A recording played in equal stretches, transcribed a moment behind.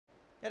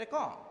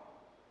ꯌꯥꯔꯦꯀꯣ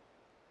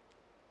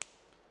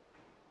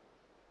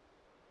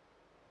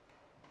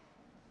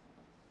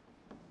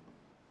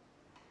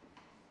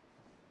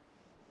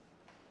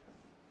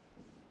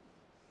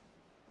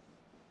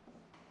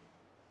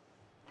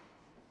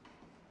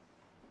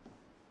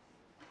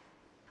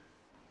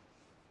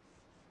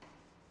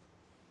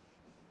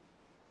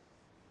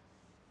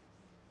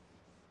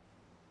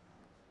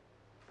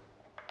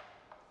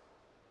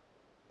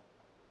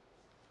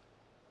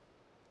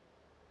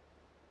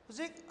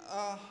ꯍꯧꯖꯤꯛ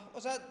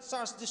ꯑꯣꯖꯥ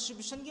ꯆꯥꯔꯖ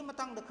ꯗꯤꯁꯇ꯭ꯔꯤꯕ꯭ꯌꯨꯁꯟꯒꯤ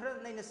ꯃꯇꯥꯡꯗ ꯈꯔ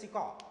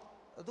ꯅꯩꯅꯁꯤꯀꯣ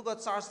ꯑꯗꯨꯒ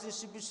ꯆꯥꯔꯖ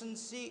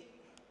ꯗꯤꯁꯇ꯭ꯔꯤꯕ꯭ꯌꯨꯁꯟꯁꯤ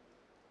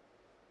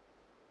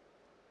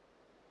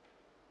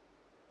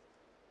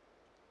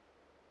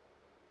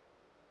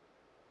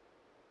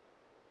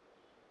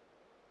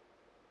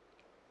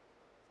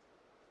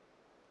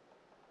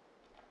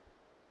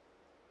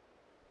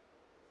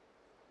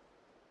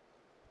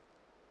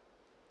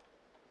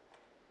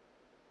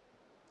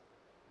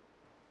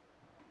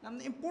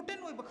ꯌꯥꯝꯅ ꯏꯝꯄꯣꯔꯇꯦꯟ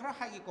ꯑꯣꯏꯕ ꯈꯔ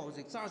ꯍꯥꯏꯒꯦꯀꯣ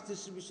ꯍꯧꯖꯤꯛ ꯆꯥꯔꯖ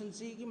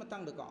ꯗꯤꯁꯇ꯭ꯔꯤꯕ꯭ꯌꯨꯁꯟꯁꯤꯒꯤ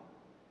ꯃꯇꯥꯡꯗꯀꯣ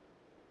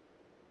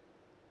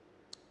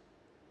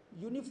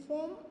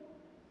ꯌꯨꯅꯤꯐꯣꯔꯝ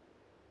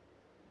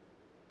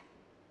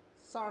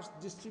ꯆꯥꯔꯖ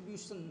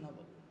ꯗꯤꯁꯇ꯭ꯔꯤꯕ꯭ꯌꯨꯁꯟ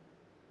ꯍꯥꯏꯕ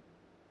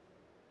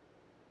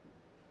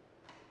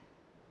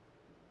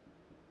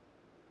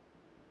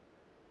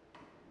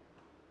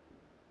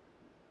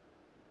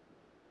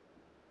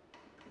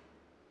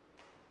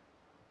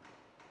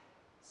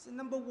ꯁꯤ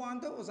ꯅꯝꯕꯔ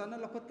 1ꯗ ꯑꯣꯖꯥꯅ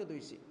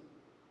ꯂꯧꯈꯠꯀꯗꯣꯏꯁꯤ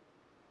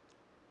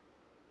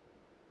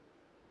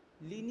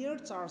linear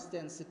charge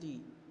density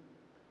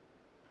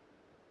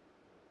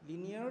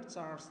linear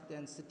charge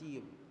density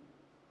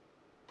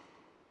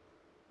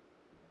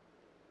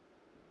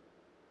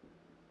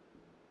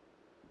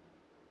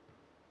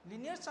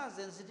linear charge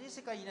density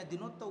se kaina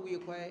denote tawi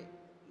khoi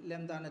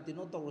lambda na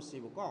denote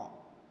tawrasibako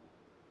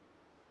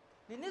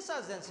linear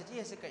charge density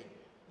hase kai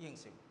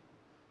yengse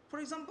for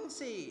example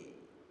say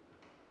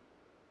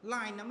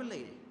line ama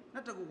lay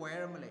natraga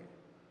wire ama lay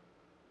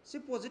si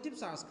positive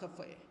charge kha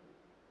fa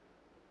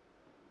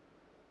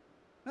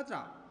natra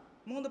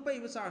mong da pai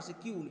ba charge si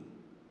q ni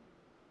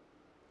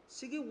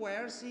sigi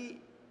wire si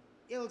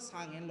l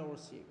sang en lower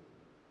si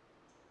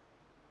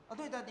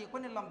adu ida di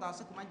kone lambda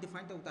se kumai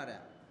define taw tare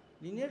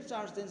linear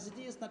charge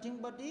density is nothing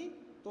but the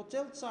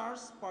total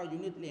charge per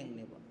unit length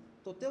neba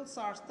total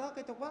charge ta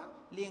kai to ba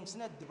length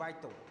sina divide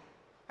to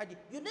hadi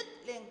unit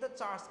length the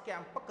charge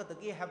kam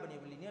pakadagi have an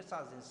linear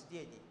charge density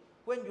id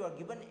when you are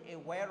given a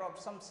wire of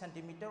some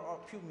centimeter or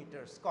few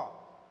meters ko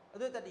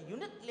adu that the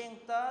unit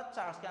length the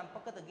charge kam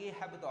pakadagi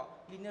have the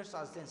linear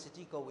charge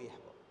density ko we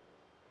have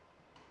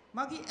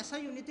magi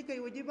SI unit kai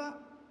wadiba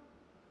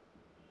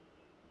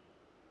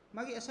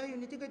magi SI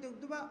unit kai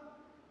to ba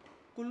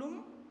coulomb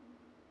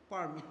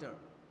per meter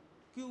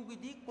q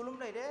gidi coulomb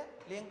lai re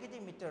length gidi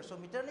meter so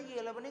meter ni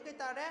yelabani kai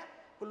tare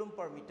coulomb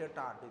per meter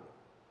tar do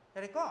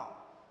ere ko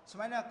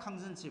sumaina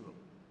khangjan sibu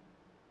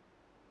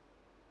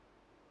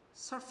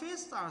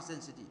surface charge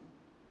density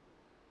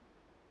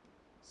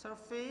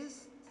surface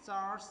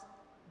charge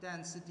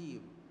density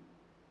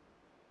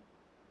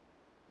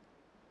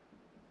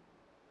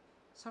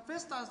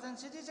surface charge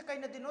density se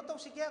kaina denote taw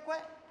sikya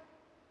koi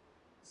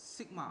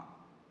sigma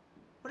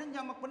Parin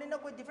yamak panina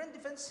koi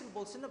different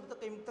symbols sina bata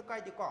kai mukta kai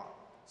de ko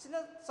sina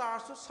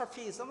charge to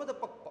surface ama da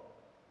pakpa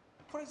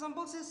for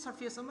example say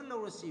surface ama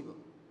low receive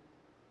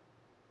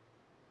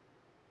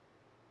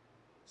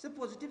se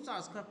positive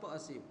charge kha pa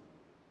asib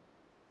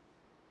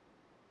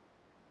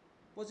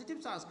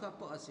positive charge kha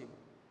pa asib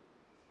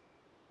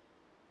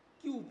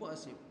q pa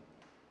asib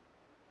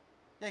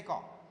yai ko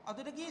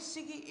adudagi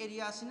sigi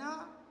area sina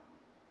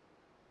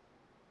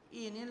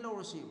a ne low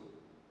receive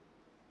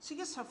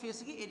sigi surface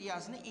gi area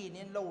sina a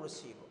ne low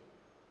receive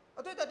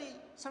adu tadi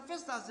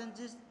surface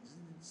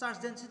charge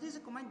density se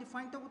comment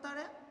define ta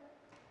utare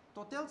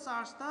total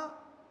charge ta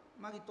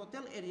magi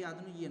total area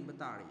dunu yen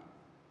batari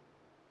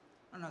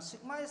ana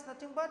sigma is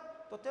nothing but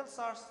total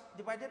charge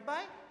divided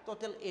by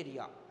total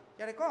area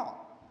yare ko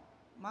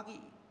magi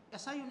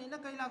SI unit na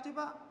kai lakti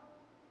ba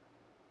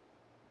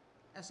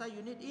SI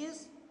unit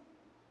is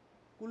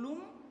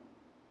coulomb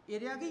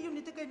area gi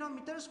unit kai no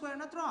meter square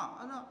na tra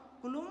ana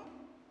coulomb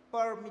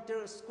per meter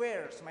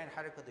square smain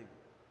harakadu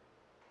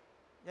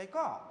yai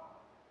ko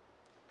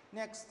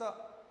next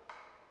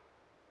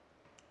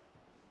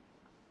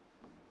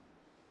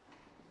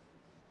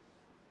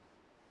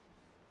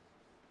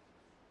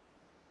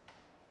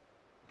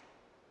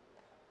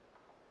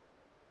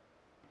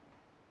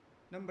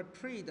number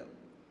 3 the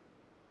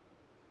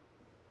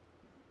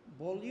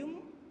volume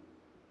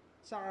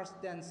charge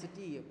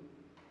density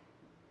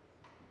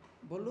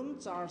volume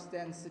charge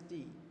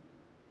density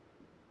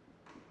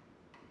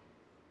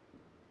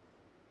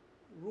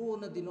rho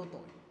na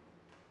denote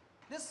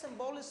this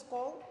symbol is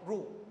called rho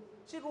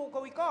si rho ko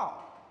wi ka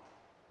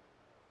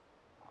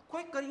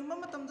koi karima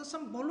matam da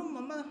some volume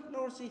ama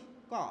lor si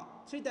ka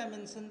 3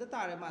 dimension da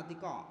tare ma di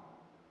ka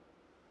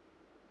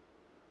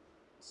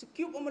si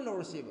cube ama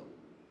lor si ba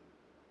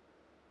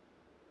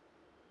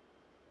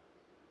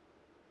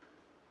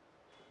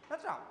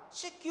natra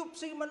si cube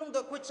si manung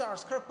da koi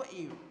charge khar pa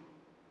i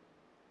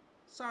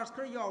charge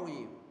khar yawi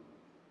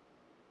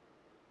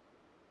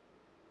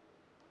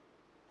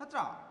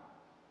natra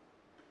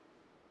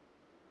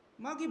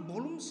magi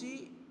volume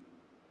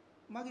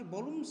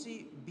si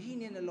b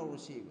ne na lower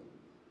si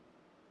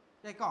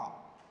like ka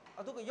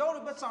adu ka yauri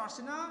ba charge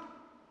na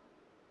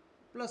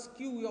plus q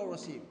yauri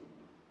si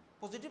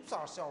positive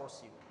charge yauri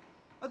si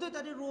adu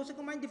tadi rho se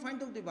kamai define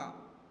tau de ba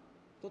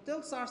total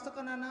charge ta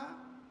kanana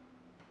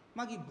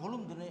magi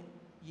volume dune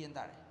yen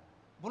dare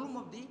volume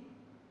of the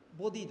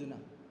body duna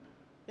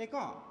like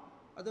ka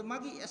adu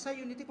magi SI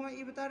unit kamai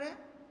I batare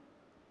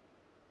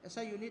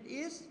SI unit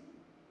is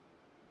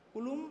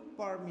coulomb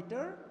per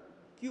meter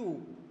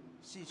cube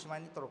si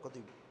sumai ni torok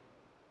kadu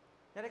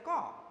yare ka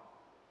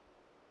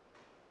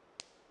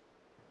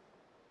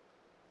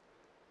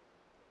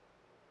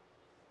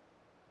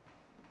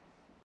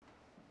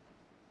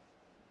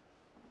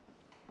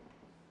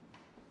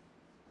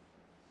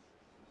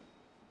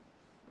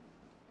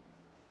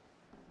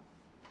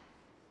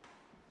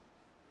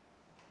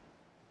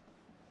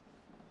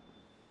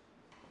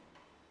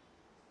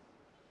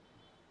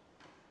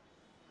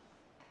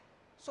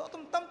so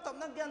tum tam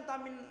na gyan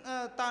tamin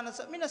ta na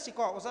sa mina si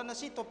ko osa na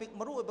si topic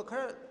maru ba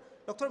khar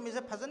doctor mi je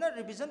phajana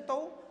revision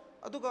to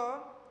aduga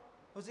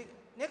hoji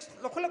next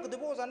lokhala ko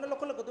debo osa na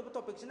lokhala ko debo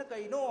topic sina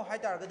kai no hai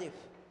tar ga def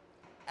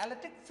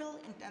electric field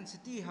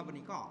intensity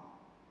habani ko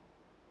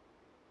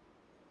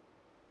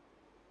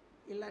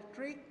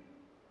electric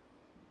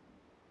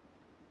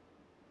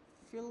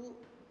field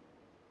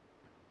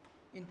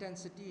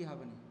intensity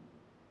habani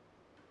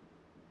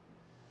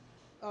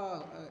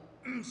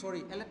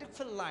sorry, electric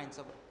field lines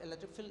of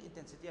electric field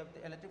intensity of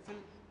the electric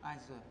field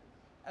lines.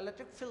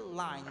 Electric field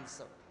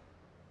lines.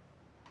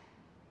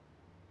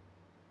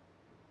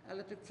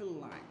 Electric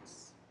field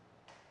lines.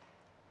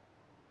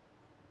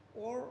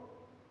 Or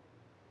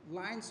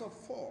lines of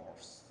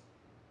force.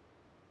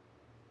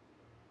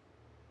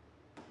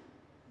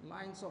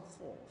 Lines of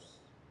force.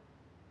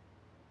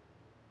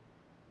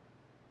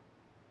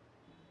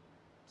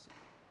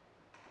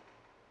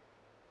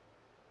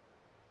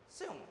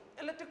 So,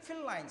 electric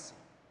field lines.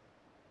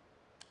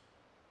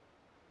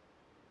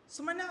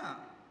 Semana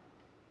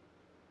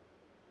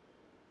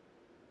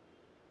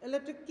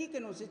electric ki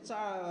kano se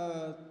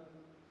cha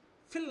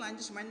field line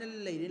just semana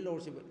le le lower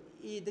se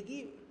e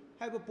dagi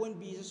have a point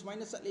B just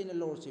semana sat le na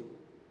lower se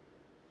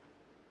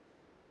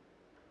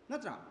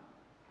natra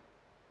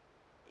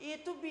A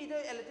to B the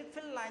electric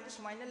field line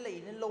just semana le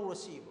na lower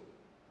se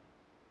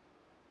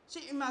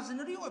see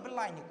imaginary or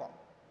line ni ko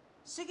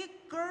sige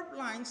curved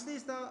lines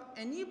is the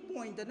any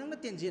point that nang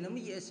tangent am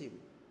yes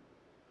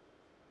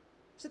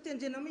se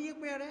tangent am yek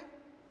pa re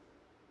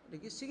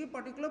lagi sige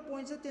particular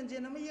point se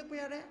tangent am yek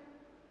pa re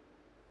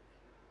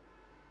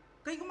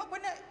kai kuma ko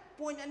na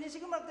point ani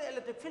sige mar the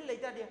electric field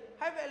later dia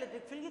have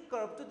electric field ki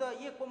curve to the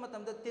yek ko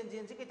matam da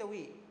tangent se kai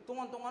tawi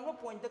tongan no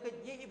point da kai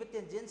yek iba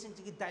tangent sin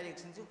ki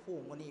direction se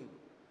hong ani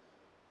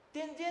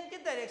tangent ki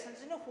direction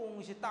sin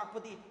hong se tak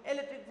padi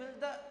electric field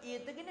da A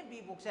ta ki na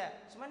B box se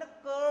semana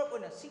curve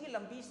ona sige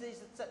lambi se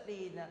chat le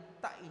na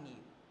ta ini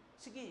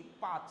sige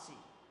path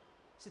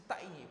si ta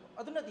ini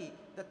aduna di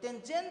the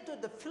tangent to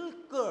the field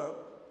curve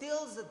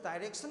tells the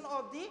direction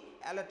of the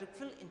electric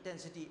field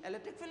intensity.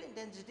 Electric field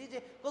intensity je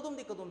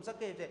kadum sa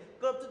ke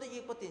curve to the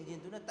yek pa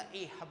tangent na ta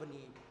A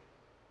habani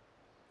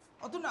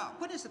aduna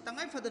ko ne sa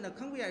tangai phadana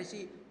khangwi ai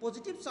si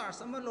positive charge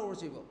ama lower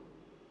si bo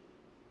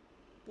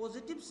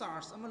positive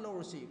charge ama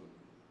lower si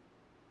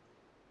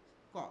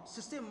ko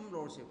system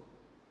lower si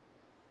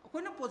ko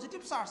na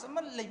positive charge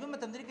ama leiba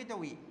matam dri ke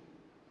tawi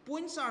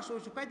point charge so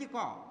su kai di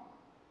ko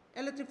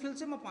electric field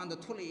se ma pan da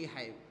thole e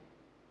hai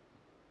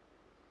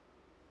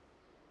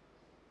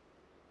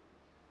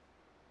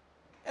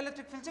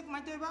electric field se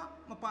mai ba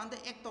ma pan da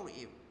act or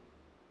e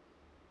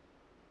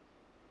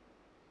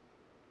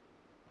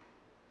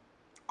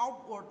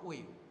outward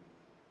wave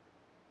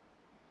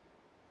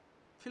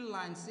field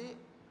line se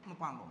ma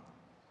pan bo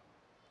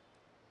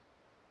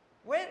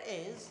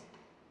whereas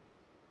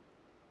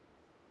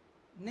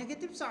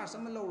negative charge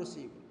am low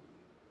receive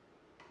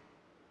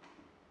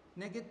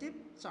negative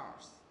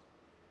charge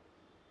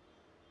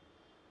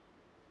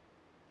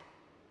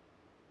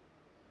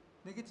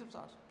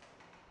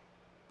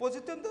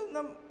positive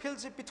na field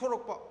se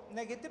pithorok pa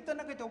negative ta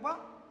na kai to ba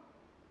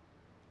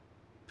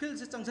field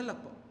se changjalak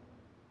pa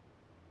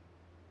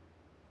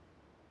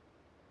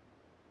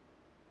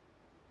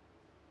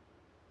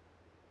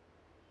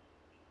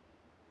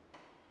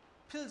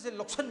field se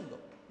loksan do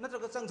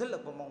natraga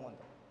changjalak pa mongon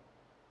do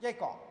yai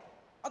ko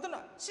aduna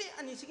si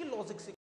ani si ki logic se